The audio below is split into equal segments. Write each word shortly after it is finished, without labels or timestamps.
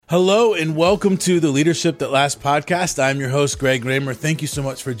Hello and welcome to the Leadership That Lasts podcast. I'm your host, Greg Raymer. Thank you so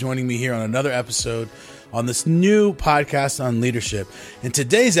much for joining me here on another episode on this new podcast on leadership. In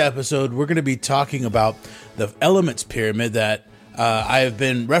today's episode, we're going to be talking about the elements pyramid that I have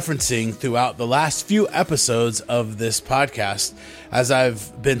been referencing throughout the last few episodes of this podcast, as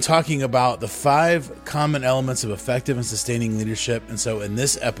I've been talking about the 5 common elements of effective and sustaining leadership. And so in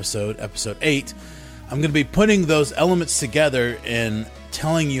this episode, episode 8, I'm going to be putting those elements together and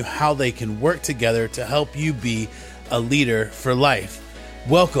telling you how they can work together to help you be a leader for life.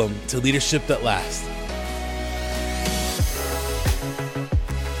 Welcome to Leadership That Lasts.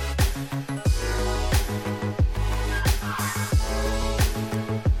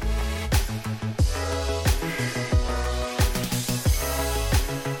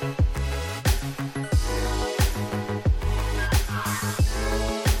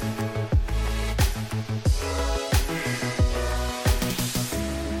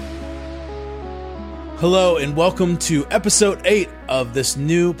 Hello and welcome to episode 8 of this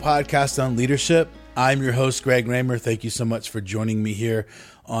new podcast on leadership. I'm your host, Greg Raymer. Thank you so much for joining me here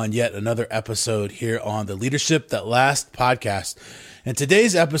on yet another episode here on the Leadership That Lasts podcast. In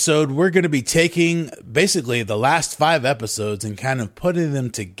today's episode, we're going to be taking basically the last 5 episodes and kind of putting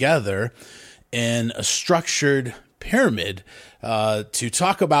them together in a structured pyramid to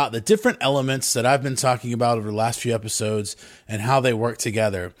talk about the different elements that I've been talking about over the last few episodes and how they work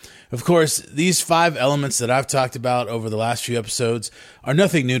together. Of course, these 5 elements that I've talked about over the last few episodes are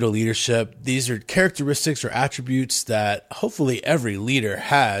nothing new to leadership. These are characteristics or attributes that hopefully every leader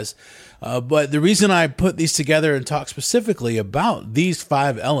has. But the reason I put these together and talk specifically about these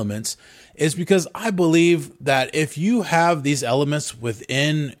 5 elements is because I believe that if you have these elements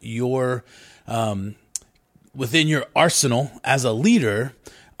within your arsenal as a leader,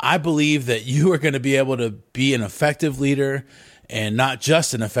 I believe that you are going to be able to be an effective leader, and not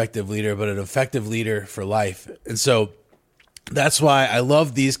just an effective leader, but an effective leader for life. And so that's why I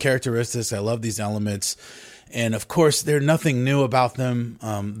love these characteristics. I love these elements. And of course, there's nothing new about them.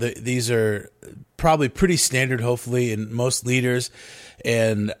 These are probably pretty standard, hopefully, in most leaders.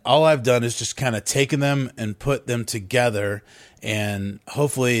 And all I've done is just kind of taken them and put them together, and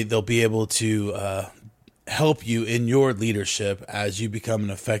hopefully they'll be able to help you in your leadership as you become an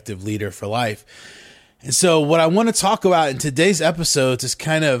effective leader for life. And so what I want to talk about in today's episode is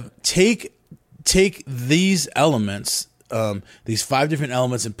kind of take these elements, these 5 different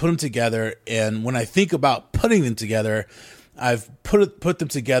elements, and put them together. And when I think about putting them together, I've put them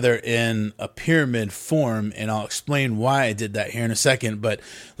together in a pyramid form, and I'll explain why I did that here in a second. But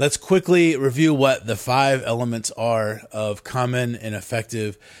let's quickly review what the 5 elements are of common and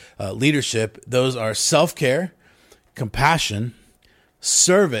effective leadership. Those are self-care, compassion,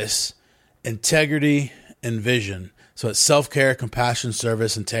 service, integrity, and vision. So it's self-care, compassion,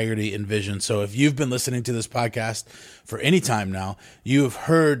 service, integrity, and vision. So if you've been listening to this podcast for any time now, you have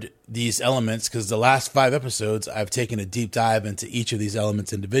heard these elements, because the last 5 episodes, I've taken a deep dive into each of these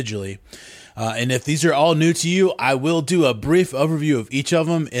elements individually. And if these are all new to you, I will do a brief overview of each of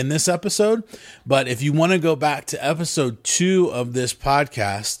them in this episode. But if you want to go back to episode 2 of this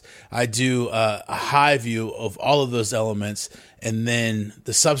podcast, I do a high view of all of those elements. And then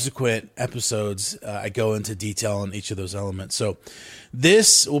the subsequent episodes, I go into detail on each of those elements. So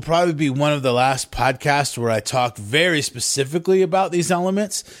this will probably be one of the last podcasts where I talk very specifically about these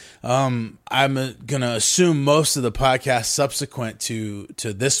elements. I'm going to assume most of the podcasts subsequent to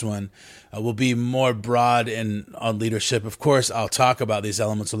this one will be more broad and on leadership. Of course, I'll talk about these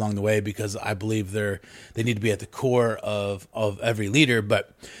elements along the way because I believe they need to be at the core of every leader.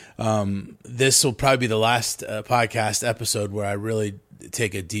 But this will probably be the last podcast episode where I really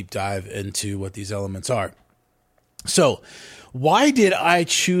take a deep dive into what these elements are. So why did I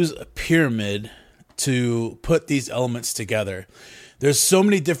choose a pyramid to put these elements together? There's so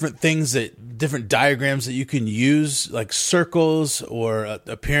many different different diagrams that you can use, like circles or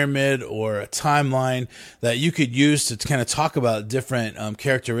a pyramid or a timeline that you could use to kind of talk about different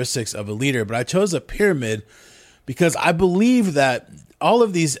characteristics of a leader. But I chose a pyramid because I believe that all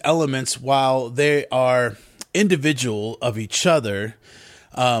of these elements, while they are individual of each other,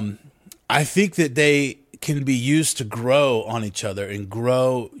 I think that they can be used to grow on each other and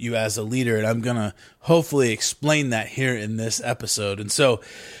grow you as a leader. And I'm going to hopefully explain that here in this episode. And so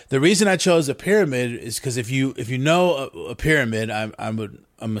the reason I chose a pyramid is because if you know a pyramid, I'm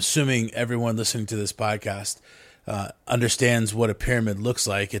assuming everyone listening to this podcast understands what a pyramid looks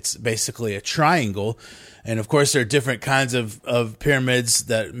like. It's basically a triangle. And of course, there are different kinds of pyramids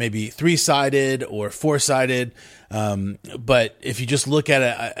that may be 3-sided or 4-sided. But if you just look at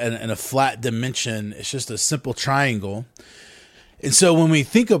it in a flat dimension, it's just a simple triangle. And so when we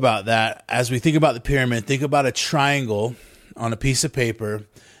think about that, as we think about the pyramid, think about a triangle on a piece of paper,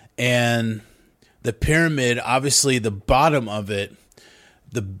 and the pyramid, obviously the bottom of it,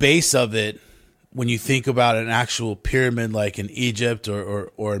 the base of it, when you think about an actual pyramid like in Egypt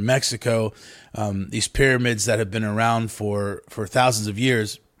or in Mexico, these pyramids that have been around for thousands of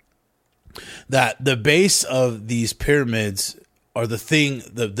years, that the base of these pyramids are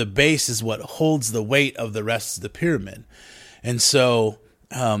the base is what holds the weight of the rest of the pyramid. And so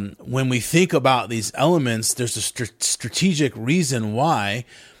when we think about these elements, there's a strategic reason why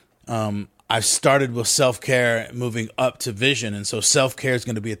I've started with self-care, moving up to vision. And so self-care is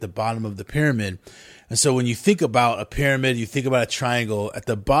going to be at the bottom of the pyramid. And so when you think about a pyramid, you think about a triangle. At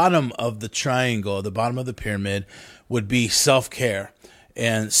the bottom of the triangle, the bottom of the pyramid would be self-care.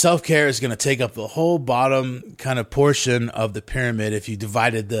 And self-care is going to take up the whole bottom kind of portion of the pyramid. If you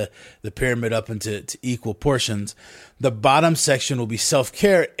divided the pyramid up into equal portions, the bottom section will be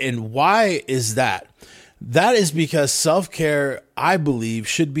self-care. And why is that? That is because self-care, I believe,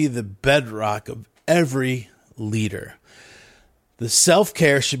 should be the bedrock of every leader. The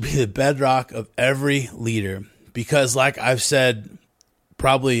self-care should be the bedrock of every leader because, like I've said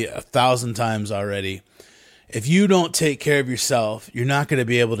probably 1,000 times already, if you don't take care of yourself, you're not going to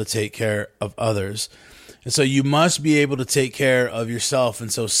be able to take care of others. And so you must be able to take care of yourself.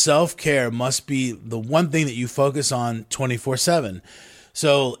 And so self-care must be the one thing that you focus on 24/7.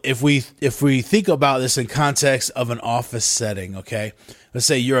 So if we think about this in context of an office setting, okay, let's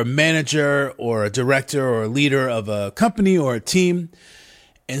say you're a manager or a director or a leader of a company or a team.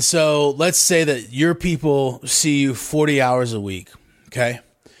 And so let's say that your people see you 40 hours a week, okay?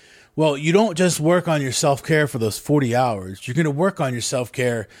 Well, you don't just work on your self-care for those 40 hours. You're going to work on your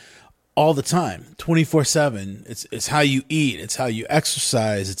self-care all the time, 24/7. It's how you eat. It's how you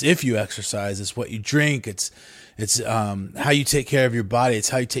exercise. It's if you exercise. It's what you drink. It's how you take care of your body. It's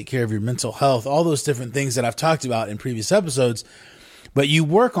how you take care of your mental health, all those different things that I've talked about in previous episodes. But you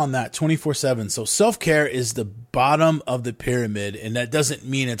work on that 24/7. So self-care is the bottom of the pyramid. And that doesn't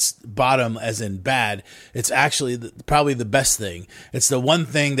mean it's bottom as in bad. It's actually probably the best thing. It's the one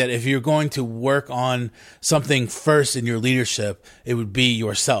thing that if you're going to work on something first in your leadership, it would be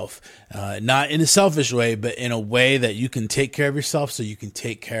yourself. Not in a selfish way, but in a way that you can take care of yourself so you can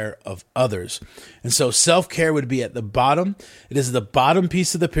take care of others. And so self-care would be at the bottom. It is the bottom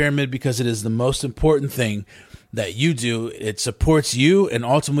piece of the pyramid because it is the most important thing that you do. It supports you and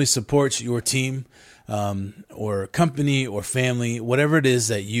ultimately supports your team or company or family, whatever it is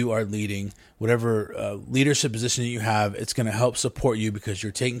that you are leading, whatever leadership position that you have, it's going to help support you because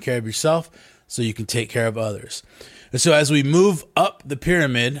you're taking care of yourself so you can take care of others. And so as we move up the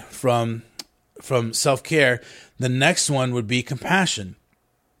pyramid from self-care, the next one would be compassion.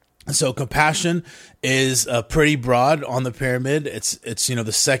 So compassion is pretty broad on the pyramid. It's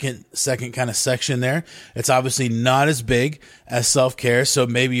the second kind of section there. It's obviously not as big as self-care, so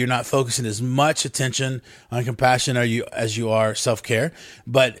maybe you're not focusing as much attention on compassion as you are self-care.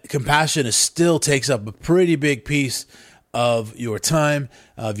 But compassion still takes up a pretty big piece of your time,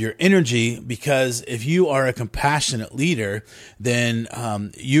 of your energy, because if you are a compassionate leader, then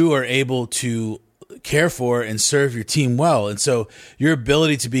you are able to care for and serve your team well. And so your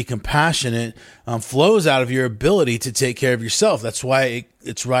ability to be compassionate flows out of your ability to take care of yourself. That's why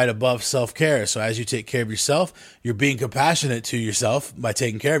it's right above self-care. So as you take care of yourself, you're being compassionate to yourself by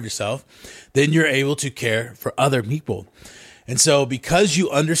taking care of yourself. Then you're able to care for other people. And so because you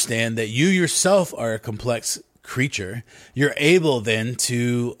understand that you yourself are a complex creature, you're able then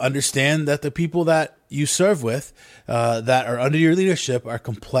to understand that the people that you serve with that are under your leadership are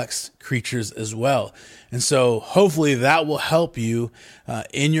complex creatures as well. And so hopefully that will help you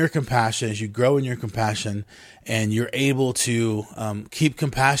in your compassion as you grow in your compassion, and you're able to keep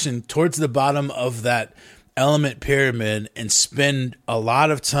compassion towards the bottom of that element pyramid and spend a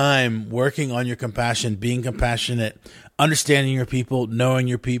lot of time working on your compassion, being compassionate, understanding your people, knowing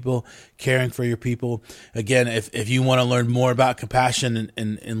your people, caring for your people. Again, if you want to learn more about compassion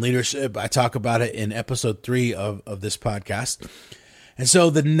and leadership, I talk about it in episode 3 of this podcast. And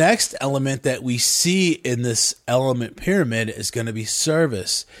so the next element that we see in this element pyramid is going to be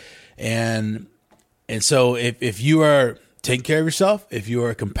service. And so if you are taking care of yourself, if you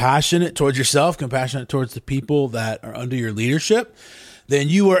are compassionate towards yourself, compassionate towards the people that are under your leadership, then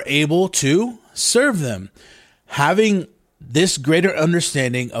you are able to serve them. Having this greater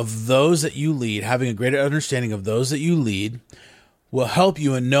understanding of those that you lead, having a greater understanding of those that you lead will help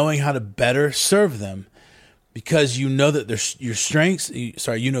you in knowing how to better serve them, because you know that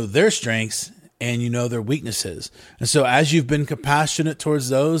you know their strengths and you know their weaknesses. And so as you've been compassionate towards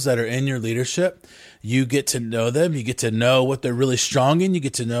those that are in your leadership, you get to know them. You get to know what they're really strong in. You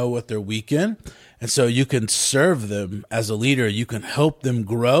get to know what they're weak in. And so you can serve them as a leader. You can help them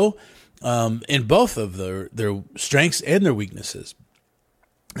grow in both of their strengths and their weaknesses.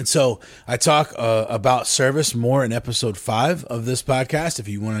 And so I talk about service more in episode 5 of this podcast, if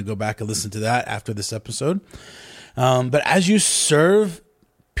you want to go back and listen to that after this episode. But as you serve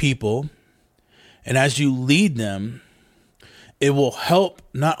people and as you lead them, it will help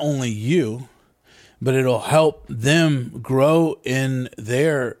not only you, but it'll help them grow in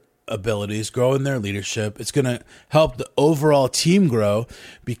their abilities, grow in their leadership. It's going to help the overall team grow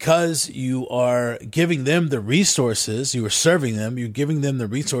because you are giving them the resources, you are serving them, you're giving them the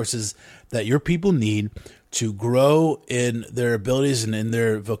resources that your people need to grow in their abilities and in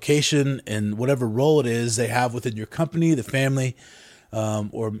their vocation and whatever role it is they have within your company, the family,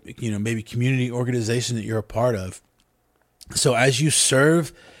 or maybe community organization that you're a part of. So as you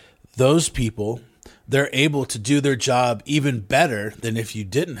serve those people, they're able to do their job even better than if you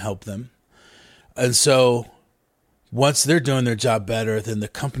didn't help them. And so once they're doing their job better, then the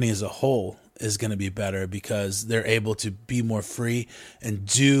company as a whole is going to be better because they're able to be more free and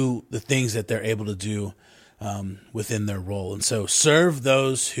do the things that they're able to do within their role. And so serve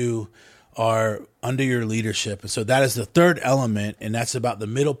those who are under your leadership. And so that is the third element, and that's about the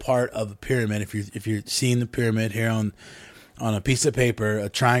middle part of the pyramid. If you're seeing the pyramid here on a piece of paper, a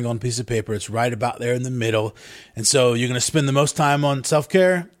triangle on a piece of paper, it's right about there in the middle. And so you're going to spend the most time on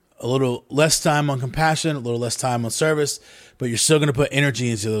self-care, a little less time on compassion, a little less time on service, but you're still going to put energy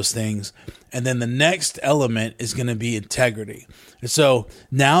into those things. And then the next element is going to be integrity. And so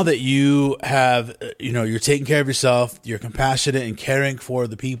now that you have, you're taking care of yourself, you're compassionate and caring for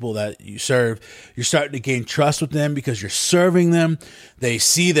the people that you serve, you're starting to gain trust with them because you're serving them. They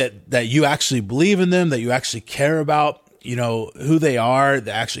see that you actually believe in them, that you actually care about who they are,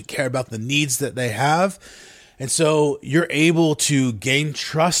 they actually care about the needs that they have. And so you're able to gain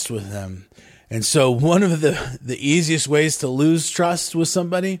trust with them. And so one of the easiest ways to lose trust with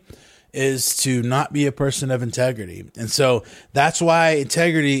somebody is to not be a person of integrity. And so that's why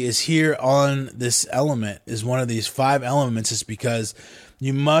integrity is here on this element, is one of these 5 elements, is because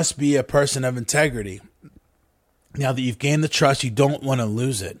you must be a person of integrity. Now that you've gained the trust, you don't want to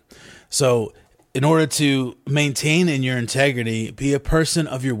lose it. So in order to maintain in your integrity, be a person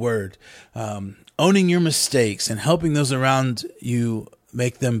of your word, owning your mistakes and helping those around you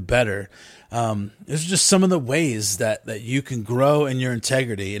make them better. Those are just some of the ways that you can grow in your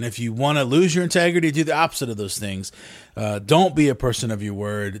integrity. And if you want to lose your integrity, do the opposite of those things. Don't be a person of your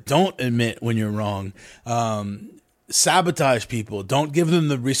word. Don't admit when you're wrong. Sabotage people. Don't give them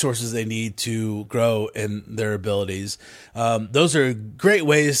the resources they need to grow in their abilities. Those are great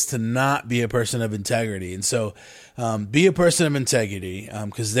ways to not be a person of integrity. And so be a person of integrity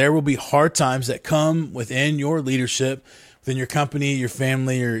because there will be hard times that come within your leadership, within your company, your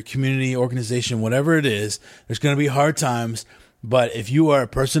family, your community, organization, whatever it is. There's going to be hard times. But if you are a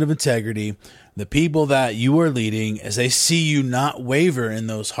person of integrity, the people that you are leading, as they see you not waver in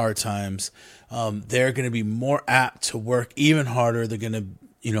those hard times, they're going to be more apt to work even harder. They're going to,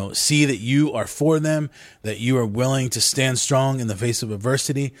 see that you are for them, that you are willing to stand strong in the face of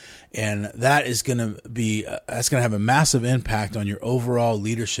adversity. And that is going to be, that's going to have a massive impact on your overall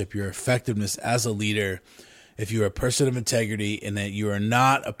leadership, your effectiveness as a leader. If you're a person of integrity and that you are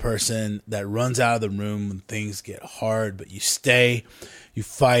not a person that runs out of the room when things get hard, but you stay, you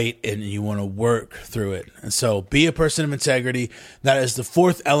fight, and you want to work through it. And so be a person of integrity. That is the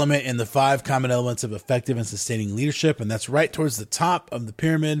 4th element in the 5 common elements of effective and sustaining leadership. And that's right towards the top of the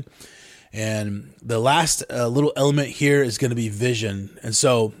pyramid. And the last little element here is going to be vision. And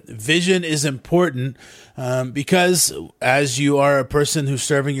so vision is important because as you are a person who's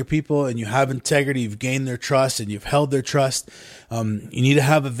serving your people and you have integrity, you've gained their trust and you've held their trust, you need to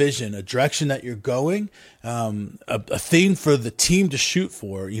have a vision, a direction that you're going, a thing for the team to shoot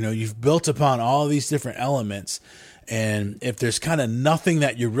for. You've built upon all these different elements. And if there's kind of nothing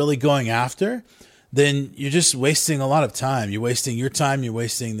that you're really going after, then you're just wasting a lot of time. You're wasting your time. You're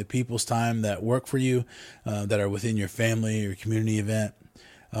wasting the people's time that work for you, that are within your family or community event.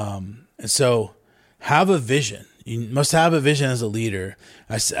 And so have a vision. You must have a vision as a leader.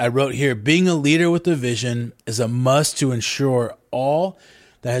 I wrote here, being a leader with a vision is a must to ensure all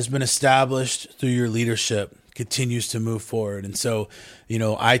that has been established through your leadership continues to move forward. And so,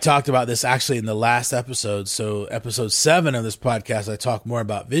 I talked about this actually in the last episode. So episode 7 of this podcast, I talked more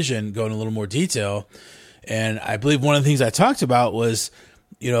about vision, go in a little more detail. And I believe one of the things I talked about was,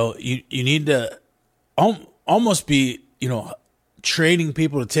 you need to almost be, training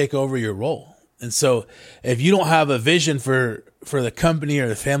people to take over your role. And so if you don't have a vision for the company or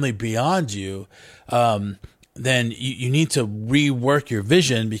the family beyond you, then you need to rework your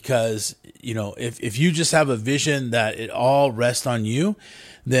vision, because, if you just have a vision that it all rests on you,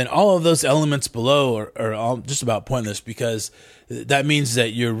 then all of those elements below are all just about pointless, because that means that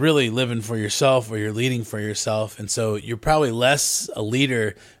you're really living for yourself, or you're leading for yourself. And so you're probably less a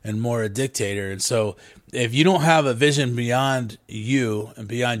leader and more a dictator. And so if you don't have a vision beyond you, and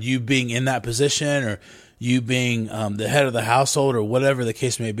beyond you being in that position, or you being the head of the household, or whatever the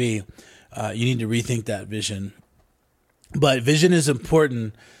case may be, you need to rethink that vision. But vision is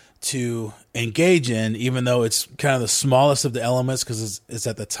important to engage in, even though it's kind of the smallest of the elements, because it's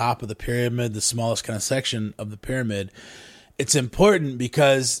at the top of the pyramid, the smallest kind of section of the pyramid. It's important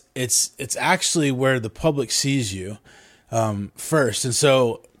because it's actually where the public sees you first. And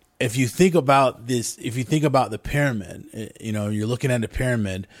so if you think about this, if you think about the pyramid, you're looking at a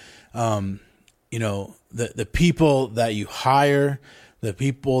pyramid, the people that you hire, the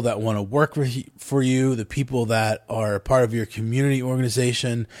people that want to work for you, the people that are part of your community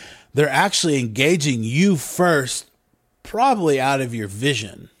organization, they're actually engaging you first, probably out of your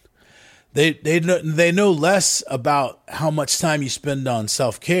vision. They know less about how much time you spend on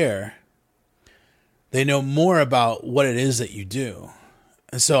self-care. They know more about what it is that you do.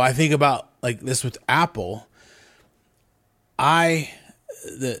 And so I think about like this with Apple.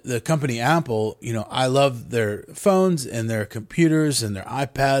 The company Apple, I love their phones and their computers and their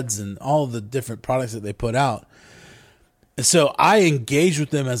iPads and all the different products that they put out. And so I engage with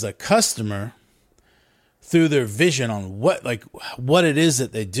them as a customer through their vision on what it is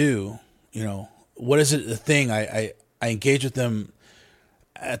that they do. What is it, the thing I engage with them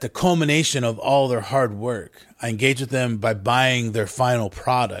at the culmination of all their hard work. I engage with them by buying their final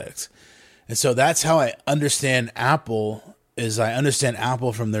product. And so that's how I understand Apple. I understand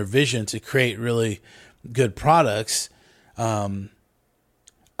Apple from their vision to create really good products. I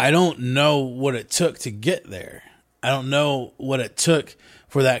don't know what it took to get there. I don't know what it took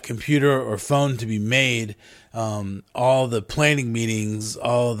for that computer or phone to be made. All the planning meetings,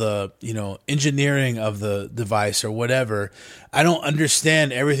 all the, engineering of the device or whatever. I don't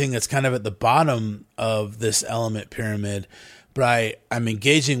understand everything that's kind of at the bottom of this element pyramid, but I'm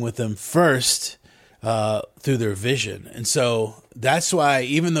engaging with them first through their vision. And so that's why,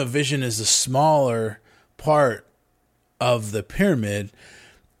 even though vision is the smaller part of the pyramid,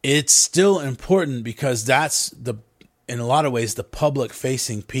 it's still important, because that's in a lot of ways, the public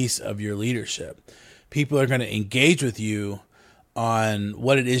facing piece of your leadership. People are going to engage with you on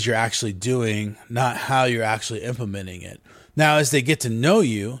what it is you're actually doing, not how you're actually implementing it. Now, as they get to know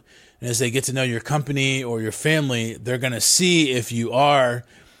you, and as they get to know your company or your family, they're going to see if you are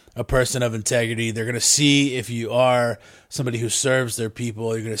a person of integrity. They're going to see if you are somebody who serves their people.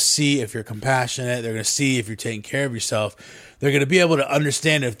 They're going to see if you're compassionate. They're going to see if you're taking care of yourself. They're going to be able to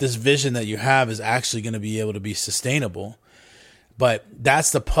understand if this vision that you have is actually going to be able to be sustainable. But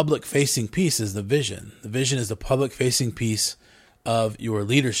that's the public facing piece, is the vision. The vision is the public facing piece of your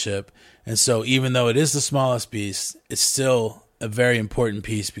leadership. And so even though it is the smallest piece, it's still a very important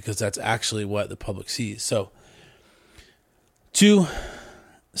piece, because that's actually what the public sees. So to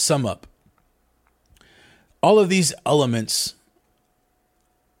sum up, all of these elements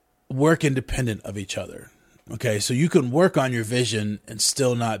work independent of each other. Okay, so you can work on your vision and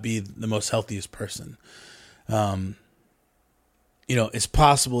still not be the most healthiest person. It's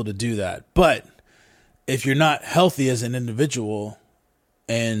possible to do that. But if you're not healthy as an individual,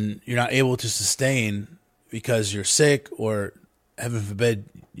 and you're not able to sustain because you're sick, or heaven forbid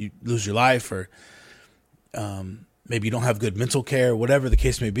you lose your life, or maybe you don't have good mental care, whatever the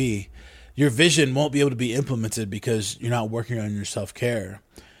case may be, your vision won't be able to be implemented because you're not working on your self-care.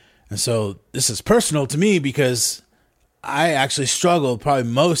 And so this is personal to me, because I actually struggle probably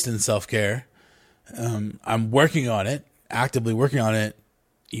most in self-care. I'm working on it, actively working on it,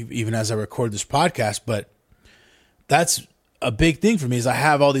 even as I record this podcast. But that's a big thing for me, is I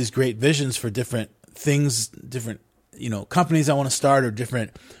have all these great visions for different things, different, companies I want to start, or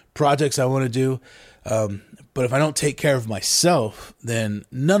different projects I want to do. But if I don't take care of myself, then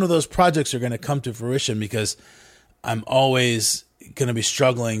none of those projects are going to come to fruition, because I'm always going to be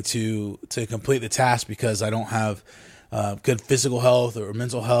struggling to complete the task, because I don't have good physical health or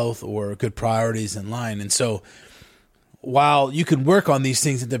mental health or good priorities in line. And so while you can work on these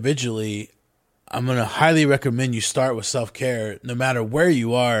things individually, I'm going to highly recommend you start with self-care, no matter where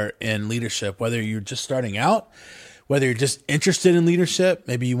you are in leadership, whether you're just starting out, whether you're just interested in leadership,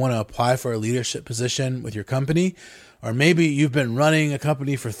 maybe you want to apply for a leadership position with your company, or maybe you've been running a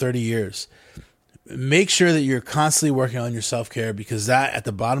company for 30 years. make sure that you're constantly working on your self-care, because that at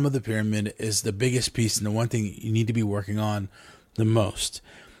the bottom of the pyramid is the biggest piece and the one thing you need to be working on the most.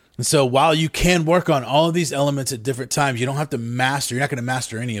 And so while you can work on all of these elements at different times, you don't have to master. You're not going to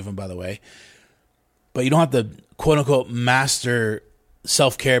master any of them, by the way. But you don't have to, quote unquote, master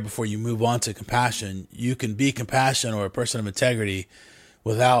self-care before you move on to compassion. You can be compassionate or a person of integrity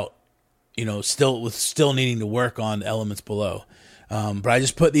without, still needing to work on the elements below. But I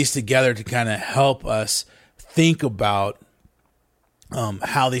just put these together to kind of help us think about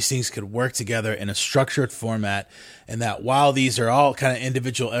how these things could work together in a structured format, and that while these are all kind of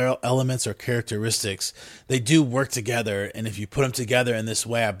individual elements or characteristics, they do work together. And if you put them together in this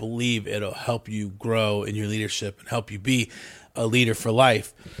way, I believe it'll help you grow in your leadership and help you be a leader for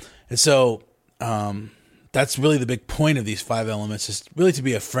life. And so that's really the big point of these 5 elements, is really to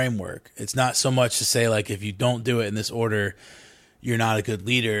be a framework. It's not so much to say like, if you don't do it in this order, you're not a good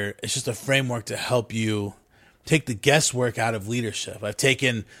leader. It's just a framework to help you take the guesswork out of leadership. I've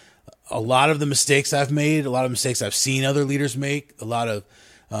taken a lot of the mistakes I've made, a lot of mistakes I've seen other leaders make, a lot of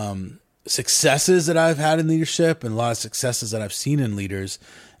successes that I've had in leadership, and a lot of successes that I've seen in leaders.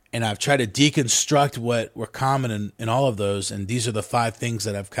 And I've tried to deconstruct what were common in all of those. And these are the 5 things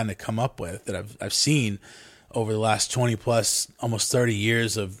that I've kind of come up with, that I've seen over the last 20 plus, almost 30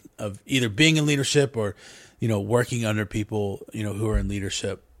 years of either being in leadership or, working under people, who are in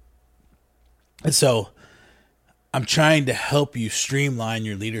leadership. And so I'm trying to help you streamline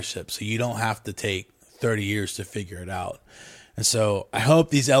your leadership so you don't have to take 30 years to figure it out. And so I hope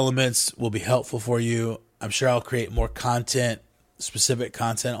these elements will be helpful for you. I'm sure I'll create more specific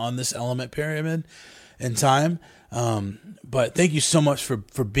content on this element pyramid in time. But thank you so much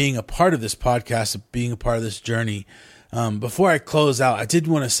for being a part of this podcast, being a part of this journey. Before I close out, I did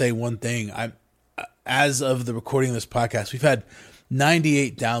want to say one thing. As of the recording of this podcast, we've had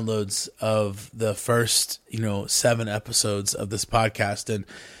 98 downloads of the first, 7 episodes of this podcast. And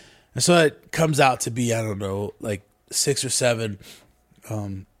so it comes out to be, I don't know, like 6 or 7,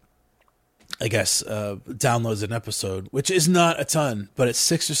 downloads an episode, which is not a ton, but it's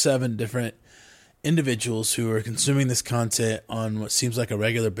 6 or 7 different individuals who are consuming this content on what seems like a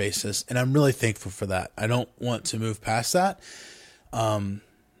regular basis. And I'm really thankful for that. I don't want to move past that.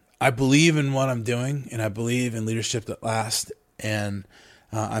 I believe in what I'm doing, and I believe in leadership that lasts. And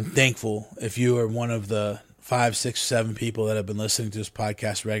I'm thankful if you are one of the 5, 6, 7 people that have been listening to this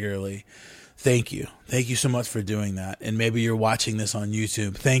podcast regularly. Thank you. Thank you so much for doing that. And maybe you're watching this on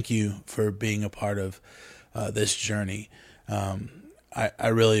YouTube. Thank you for being a part of this journey. I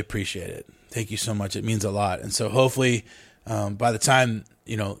really appreciate it. Thank you so much. It means a lot. And so hopefully by the time,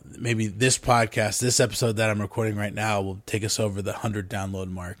 maybe this podcast, this episode that I'm recording right now will take us over the 100 download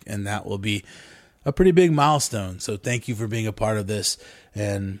mark. And that will be a pretty big milestone. So thank you for being a part of this.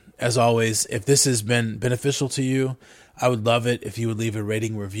 And as always, if this has been beneficial to you, I would love it if you would leave a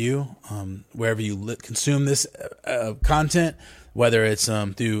rating review wherever you consume this content, whether it's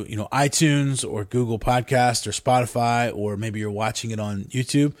through iTunes or Google Podcast or Spotify, or maybe you're watching it on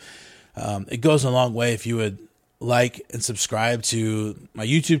YouTube. It goes a long way if you would like and subscribe to my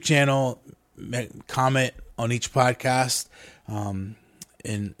YouTube channel, comment on each podcast, and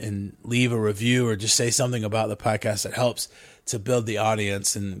leave a review or just say something about the podcast that helps to build the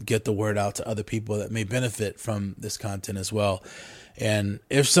audience and get the word out to other people that may benefit from this content as well. And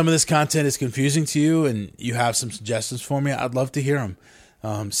if some of this content is confusing to you and you have some suggestions for me, I'd love to hear them.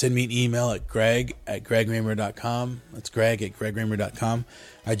 Send me an email at greg@gregraymer.com. That's greg@gregraymer.com.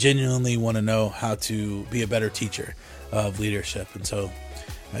 I genuinely want to know how to be a better teacher of leadership. And so,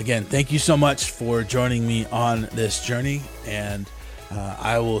 again, thank you so much for joining me on this journey. And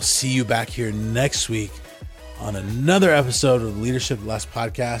I will see you back here next week on another episode of the Leadership That Lasts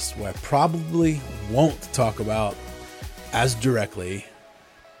podcast, where I probably won't talk about as directly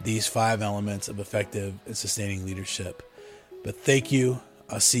these 5 elements of effective and sustaining leadership. But thank you.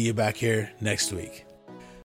 I'll see you back here next week.